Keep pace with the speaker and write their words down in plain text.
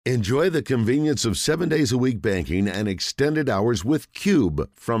Enjoy the convenience of 7 days a week banking and extended hours with Cube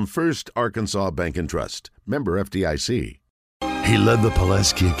from First Arkansas Bank and Trust. Member FDIC. He led the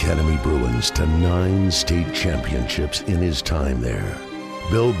Pulaski Academy Bruins to 9 state championships in his time there.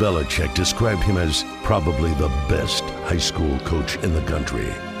 Bill Belichick described him as probably the best high school coach in the country.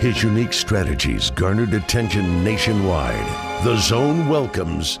 His unique strategies garnered attention nationwide. The Zone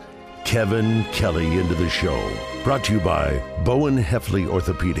welcomes Kevin Kelley into the show. Brought to you by Bowen Hefley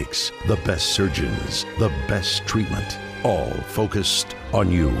Orthopedics. The best surgeons, the best treatment, all focused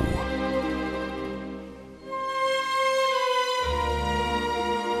on you.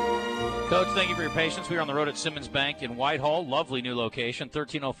 Coach, thank you for your patience. We are on the road at Simmons Bank in Whitehall. Lovely new location,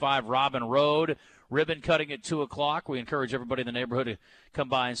 1305 Robin Road. Ribbon cutting at 2 o'clock. We encourage everybody in the neighborhood to come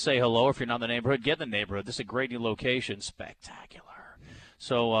by and say hello. If you're not in the neighborhood, get in the neighborhood. This is a great new location. Spectacular.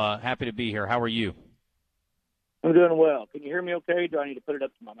 So happy to be here. How are you? I'm doing well. Can you hear me okay? Do I need to put it up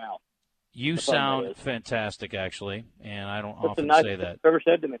to my mouth? You sound fantastic, actually, and I don't often nice say that. Ever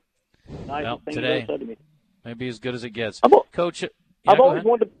said to me? Nice well, thing today, you ever said to me. Maybe as good as it gets. Coach, I've always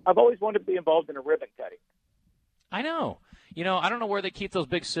wanted to be involved in a ribbon cutting. I know. You know, I don't know where they keep those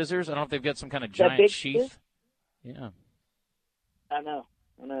big scissors. I don't know if they've got some kind of giant sheath. Yeah. I know.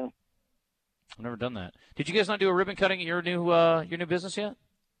 I've never done that. Did you guys not do a ribbon cutting at your new business yet?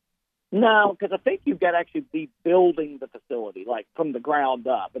 No, because I think you've got to actually be building the facility, like from the ground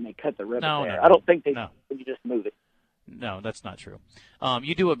up, and they cut the ribbon there. No. I don't think you just move it. No, that's not true.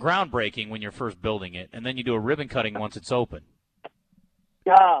 You do a groundbreaking when you're first building it, and then you do a ribbon cutting once it's open.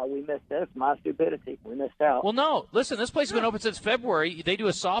 We missed this. My stupidity. We missed out. Well, no. Listen, this place has been open since February. They do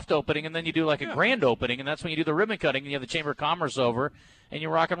a soft opening, and then you do like a grand opening, and that's when you do the ribbon cutting, and you have the Chamber of Commerce over, and you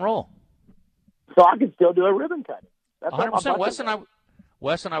rock and roll. So I can still do a ribbon cutting. That's 100%.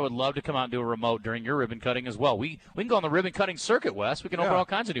 Wes and I would love to come out and do a remote during your ribbon cutting as well. We can go on the ribbon cutting circuit, Wes. We can open all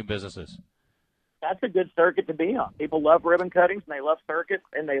kinds of new businesses. That's a good circuit to be on. People love ribbon cuttings, and they love circuits,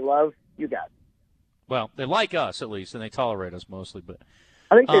 and they love you guys. Well, they like us, at least, and they tolerate us mostly. But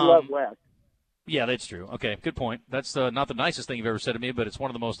I think they love Wes. Yeah, that's true. Okay, good point. That's not the nicest thing you've ever said to me, but it's one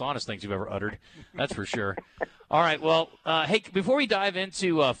of the most honest things you've ever uttered. That's for sure. All right, well, hey, before we dive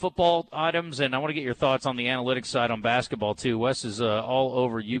into football items, and I want to get your thoughts on the analytics side on basketball, too. Wes is all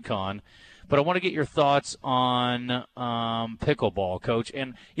over UConn. But I want to get your thoughts on pickleball, Coach.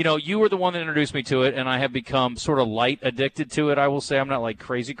 And, you know, you were the one that introduced me to it, and I have become sort of light addicted to it, I will say. I'm not like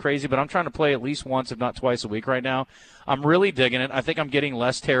crazy, but I'm trying to play at least once, if not twice a week right now. I'm really digging it. I think I'm getting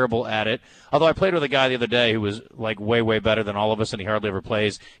less terrible at it. Although I played with a guy the other day who was, like, way, way better than all of us, and he hardly ever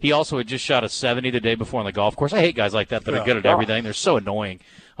plays. He also had just shot a 70 the day before on the golf course. I hate guys like that are good at everything. They're so annoying.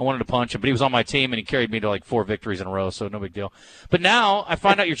 I wanted to punch him, but he was on my team, and he carried me to like 4 victories in a row, so no big deal. But now I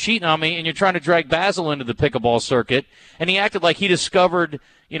find out you're cheating on me, and you're trying to drag Basil into the pickleball circuit, and he acted like he discovered,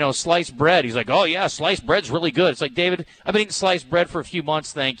 you know, sliced bread. He's like, oh, yeah, sliced bread's really good. It's like, David, I've been eating sliced bread for a few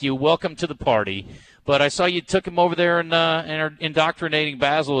months, thank you. Welcome to the party. But I saw you took him over there and are indoctrinating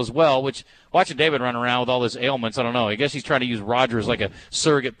Basil as well, which watching David run around with all his ailments, I don't know. I guess he's trying to use Roger as like a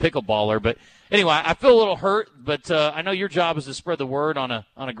surrogate pickleballer. But anyway, I feel a little hurt, but I know your job is to spread the word on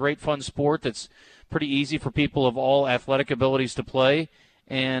a great, fun sport that's pretty easy for people of all athletic abilities to play.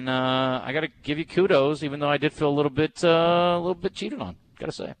 And I got to give you kudos, even though I did feel a little bit cheated on, got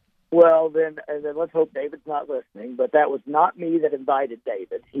to say. Well, then let's hope David's not listening. But that was not me that invited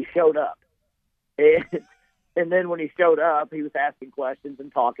David. He showed up. And then when he showed up, he was asking questions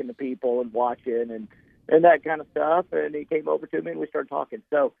and talking to people and watching and that kind of stuff. And he came over to me and we started talking.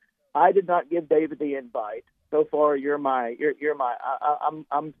 So I did not give David the invite. So far,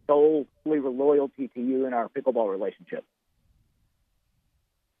 I'm solely loyalty to you in our pickleball relationship.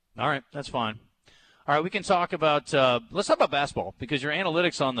 All right, that's fine. All right, we can talk about let's talk about basketball because your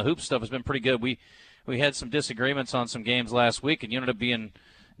analytics on the hoop stuff has been pretty good. We had some disagreements on some games last week, and you ended up being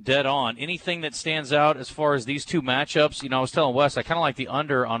dead on. Anything that stands out as far as these two matchups? You know, I was telling Wes, I kind of like the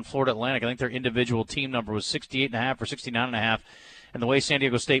under on Florida Atlantic. I think their individual team number was 68.5 or 69.5. And the way San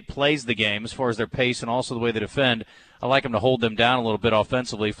Diego State plays the game as far as their pace and also the way they defend, I like them to hold them down a little bit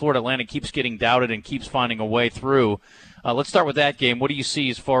offensively. Florida Atlantic keeps getting doubted and keeps finding a way through. Let's start with that game. What do you see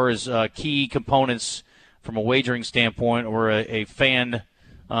as far as key components from a wagering standpoint or a fan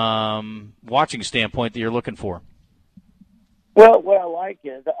watching standpoint that you're looking for? Well, what I like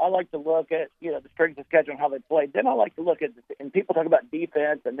is I like to look at, you know, the strength of schedule and how they played. Then I like to look at, and people talk about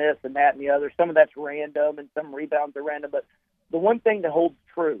defense and this and that and the other. Some of that's random and some rebounds are random. But the one thing that holds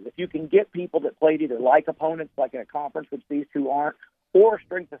true, if you can get people that played either like opponents, like in a conference, which these two aren't, or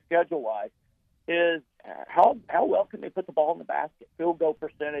strength of schedule-wise, is how well can they put the ball in the basket, field goal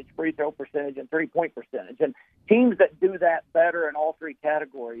percentage, free throw percentage, and 3-point percentage. And teams that do that better in all three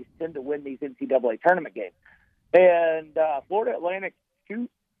categories tend to win these NCAA tournament games. And Florida Atlantic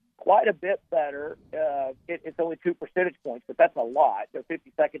shoots quite a bit better. It's only 2 percentage points, but that's a lot. They're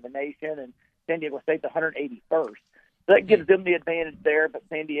 52nd in the nation, and San Diego State's 181st. So that gives them the advantage there, but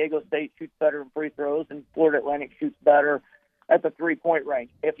San Diego State shoots better in free throws, and Florida Atlantic shoots better at the 3-point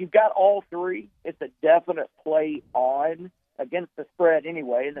range. If you've got all three, it's a definite play on against the spread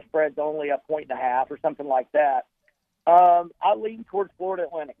anyway, and the spread's only a 1.5 or something like that. I lean towards Florida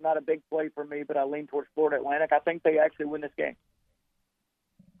Atlantic. Not a big play for me, but I lean towards Florida Atlantic. I think they actually win this game.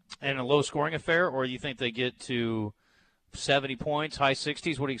 And a low-scoring affair, or you think they get to 70 points, high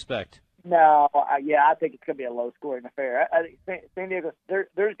 60s? What do you expect? No, I think it's going to be a low-scoring affair. I think San Diego, there's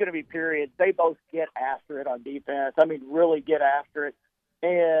going to be periods. They both get after it on defense. I mean, really get after it.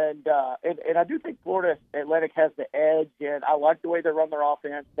 And I do think Florida Atlantic has the edge, and I like the way they run their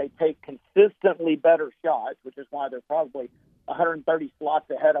offense. They take consistently better shots, which is why they're probably 130 slots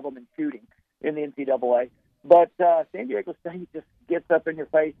ahead of them in shooting in the NCAA. But San Diego State just gets up in your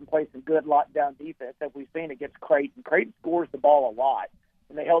face and plays some good lockdown defense, as we've seen against Creighton. Creighton scores the ball a lot,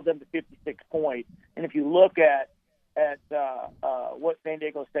 and they held them to 56 points. And if you look at what San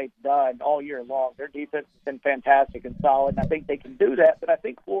Diego State's done all year long, their defense has been fantastic and solid, and I think they can do that. But I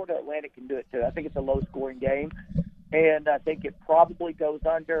think Florida Atlantic can do it too. I think it's a low-scoring game, and I think it probably goes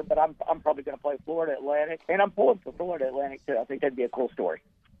under. But I'm probably going to play Florida Atlantic, and I'm pulling for Florida Atlantic too. I think that'd be a cool story.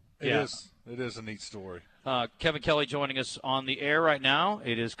 It is a neat story. Kevin Kelley joining us on the air right now.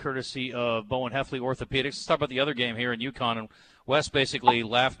 It is courtesy of Bowen Hefley Orthopedics. Let's talk about the other game here in UConn. And Wes basically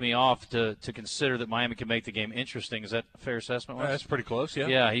laughed me off to consider that Miami can make the game interesting. Is that a fair assessment, Wes? That's pretty close, yeah.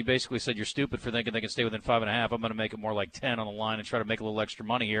 Yeah, he basically said you're stupid for thinking they can stay within 5.5. I'm going to make it more like 10 on the line and try to make a little extra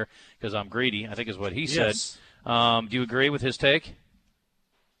money here because I'm greedy, I think is what he said. Do you agree with his take?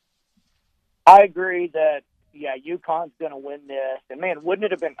 I agree that, UConn's going to win this. And, man, wouldn't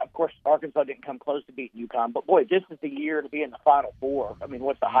it have been – of course, Arkansas didn't come close to beating UConn. But, boy, this is the year to be in the Final Four. I mean,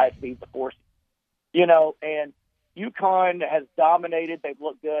 what's the highest seed? The fourth. And UConn has dominated. They've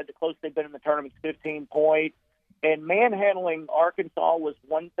looked good. The closest they've been in the tournament is 15 points. And manhandling Arkansas was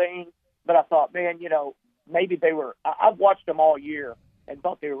one thing. But I thought, man, maybe they were – I've watched them all year and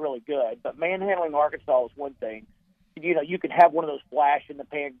thought they were really good. But manhandling Arkansas was one thing. You could have one of those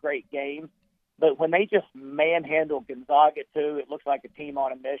flash-in-the-pan great games. But when they just manhandle Gonzaga, too, it looks like a team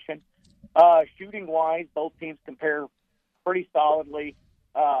on a mission. Shooting-wise, both teams compare pretty solidly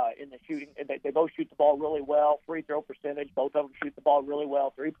in the shooting. They both shoot the ball really well. Free throw percentage, both of them shoot the ball really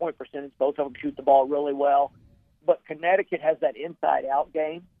well. 3-point percentage, both of them shoot the ball really well. But Connecticut has that inside-out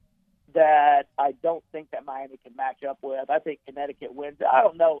game that I don't think that Miami can match up with. I think Connecticut wins. I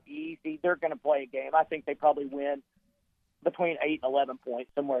don't know, easy. They're going to play a game. I think they probably win between 8 and 11 points,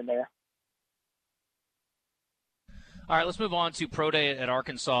 somewhere in there. All right, let's move on to Pro Day at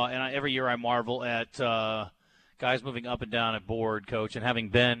Arkansas. And every year I marvel at guys moving up and down at board, Coach, and having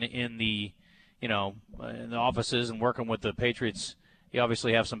been in the, in the offices and working with the Patriots. You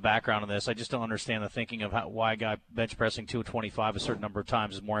obviously have some background in this. I just don't understand the thinking of why a guy bench pressing 225 a certain number of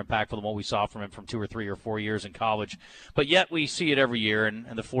times is more impactful than what we saw from him from 2 or 3 or 4 years in college. But yet we see it every year, and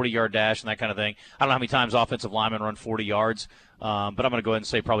the 40-yard dash and that kind of thing. I don't know how many times offensive linemen run 40 yards, but I'm going to go ahead and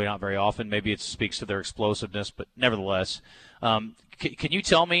say probably not very often. Maybe it speaks to their explosiveness, but nevertheless. Can you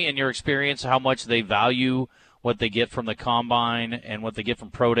tell me, in your experience, how much they value what they get from the combine and what they get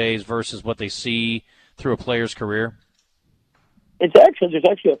from pro days versus what they see through a player's career? There's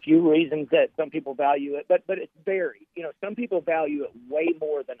actually a few reasons that some people value it, but it's varied. Some people value it way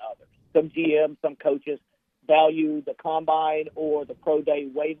more than others. Some GMs, some coaches value the combine or the pro day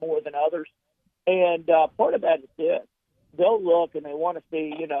way more than others. And part of that is this. They'll look and they want to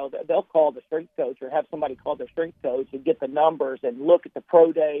see, they'll call the strength coach or have somebody call their strength coach and get the numbers and look at the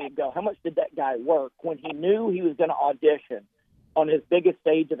pro day and go, how much did that guy work when he knew he was going to audition on his biggest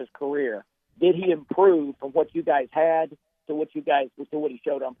stage of his career? Did he improve from what you guys had to what he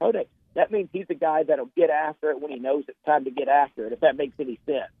showed on pro day? That means he's a guy that'll get after it when he knows it's time to get after it, if that makes any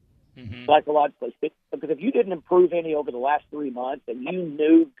sense. Psychologically speaking. Because if you didn't improve any over the last 3 months and you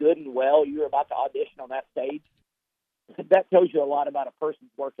knew good and well you were about to audition on that stage, that tells you a lot about a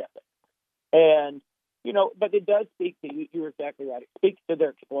person's work ethic. And, but it does speak to you. You're exactly right. It speaks to their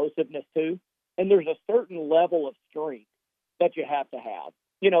explosiveness too. And there's a certain level of strength that you have to have.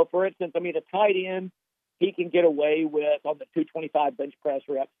 For instance, a tight end, he can get away with, on the 225 bench press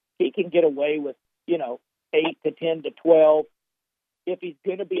reps, he can get away with, 8 to 10 to 12 if he's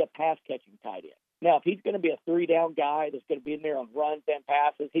going to be a pass-catching tight end. Now, if he's going to be a three-down guy that's going to be in there on runs and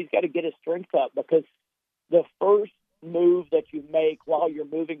passes, he's got to get his strength up, because the first move that you make while you're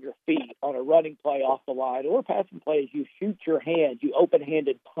moving your feet on a running play off the line or a passing play is you shoot your hands, you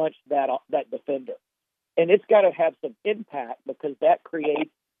open-handed punch that defender. And it's got to have some impact, because that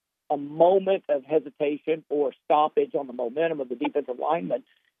creates a moment of hesitation or stoppage on the momentum of the defensive lineman.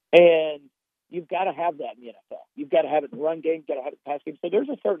 And you've got to have that in the NFL. You've got to have it in the run game. You've got to have it in the pass game. So there's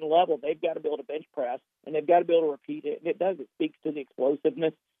a certain level they've got to be able to bench press, and they've got to be able to repeat it. And it does. It speaks to the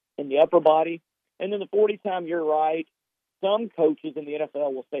explosiveness in the upper body. And then the 40 time, you're right. Some coaches in the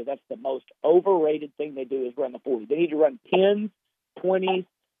NFL will say that's the most overrated thing they do is run the 40. They need to run 10s, 20s,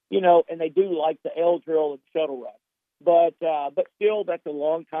 and they do like the L drill and shuttle run. But still, that's a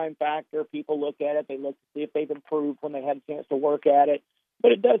long-time factor. People look at it. They look to see if they've improved when they had a chance to work at it.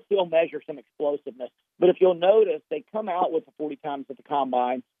 But it does still measure some explosiveness. But if you'll notice, they come out with the 40 times at the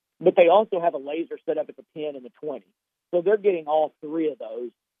combine, but they also have a laser set up at the 10 and the 20. So they're getting all three of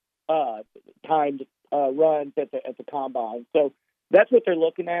those timed runs at the combine. So that's what they're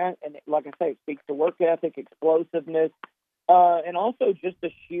looking at. And like I say, it speaks to work ethic, explosiveness, and also just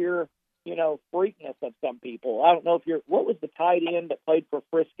the sheer, freakness of some people. I don't know what was the tight end that played for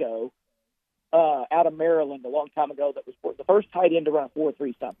Frisco out of Maryland a long time ago that was the first tight end to run a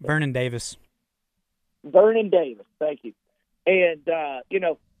 4.3 something? Vernon Davis. Vernon Davis, thank you. And,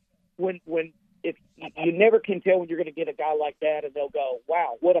 if you never can tell when you're going to get a guy like that, and they'll go,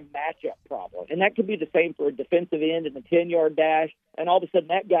 wow, what a matchup problem. And that could be the same for a defensive end in the 10-yard dash, and all of a sudden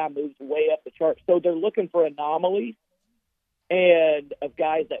that guy moves way up the chart. So they're looking for anomalies and of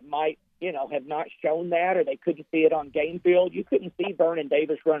guys that might, have not shown that, or they couldn't see it on game field. You couldn't see Vernon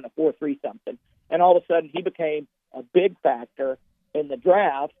Davis running a 4.3 something. And all of a sudden he became a big factor in the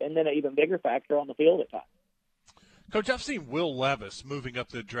draft, and then an even bigger factor on the field at times. Coach, I've seen Will Levis moving up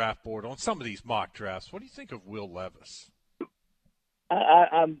the draft board on some of these mock drafts. What do you think of Will Levis?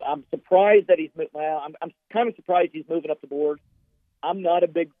 I'm surprised that I'm kind of surprised he's moving up the board. I'm not a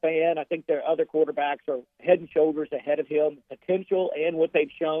big fan. I think their other quarterbacks are head and shoulders ahead of him, potential and what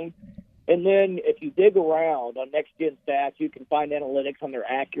they've shown. And then if you dig around on next-gen stats, you can find analytics on their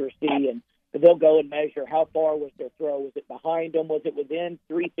accuracy, and they'll go and measure how far was their throw. Was it behind them? Was it within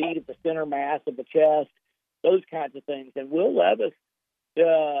 3 feet of the center mass of the chest? Those kinds of things. And Will Levis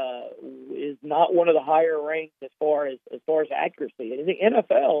is not one of the higher ranks as far as accuracy. And in the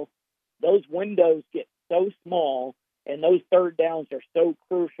NFL, those windows get so small, and those third downs are so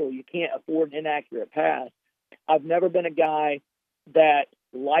crucial. You can't afford an inaccurate pass. I've never been a guy that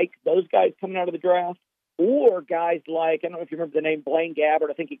likes those guys coming out of the draft, or guys like, I don't know if you remember the name Blaine Gabbert.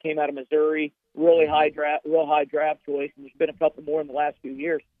 I think he came out of Missouri, real high draft choice, and there's been a couple more in the last few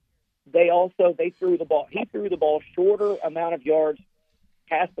years. They threw the ball. He threw the ball shorter amount of yards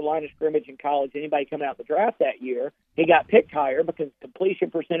past the line of scrimmage in college. Anybody coming out the draft that year, he got picked higher because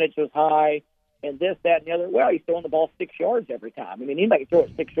completion percentage was high, and this, that, and the other. Well, he's throwing the ball 6 yards every time. I mean, anybody can throw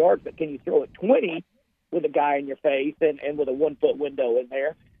it 6 yards, but can you throw it 20 with a guy in your face and with a 1 foot window in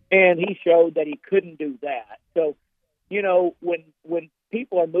there? And he showed that he couldn't do that. So, when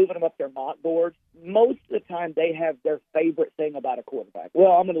people are moving them up their mock boards, most of the time they have their favorite thing about a quarterback.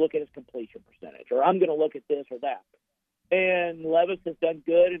 Well, I'm going to look at his completion percentage, or I'm going to look at this or that. And Levis has done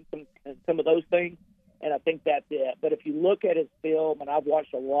good in some of those things, and I think that's it. But if you look at his film, and I've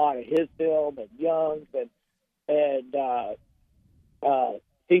watched a lot of his film and Young's and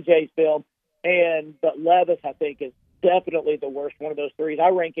CJ's film, but Levis, I think, is definitely the worst one of those threes. I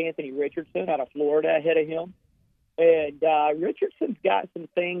rank Anthony Richardson out of Florida ahead of him. And Richardson's got some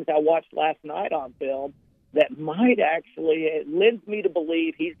things I watched last night on film that might actually, it lends me to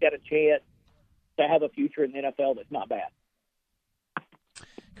believe he's got a chance to have a future in the NFL that's not bad.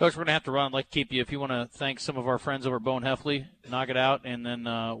 Coach, we're going to have to run. I'd like to keep you. If you want to thank some of our friends over at Bowen Hefley, knock it out, and then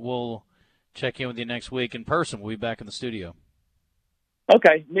we'll check in with you next week in person. We'll be back in the studio.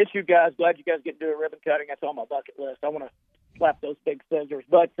 Okay. Miss you guys. Glad you guys get to do a ribbon cutting. That's on my bucket list. I want to slap those big scissors.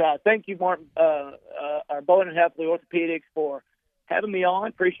 But thank you, Martin, our Bowen and Hefley Orthopedics, for having me on.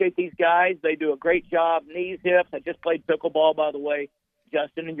 Appreciate these guys. They do a great job. Knees, hips. I just played pickleball, by the way,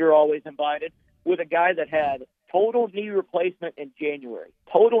 Justin, and you're always invited, with a guy that had total knee replacement in January.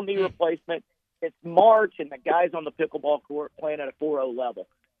 Total knee replacement. It's March, and the guy's on the pickleball court playing at a 4-0 level.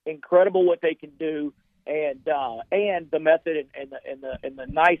 Incredible what they can do, and the method and the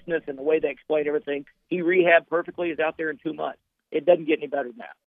niceness and the way they explain everything. He rehabbed perfectly. He's out there in 2 months. It doesn't get any better than that.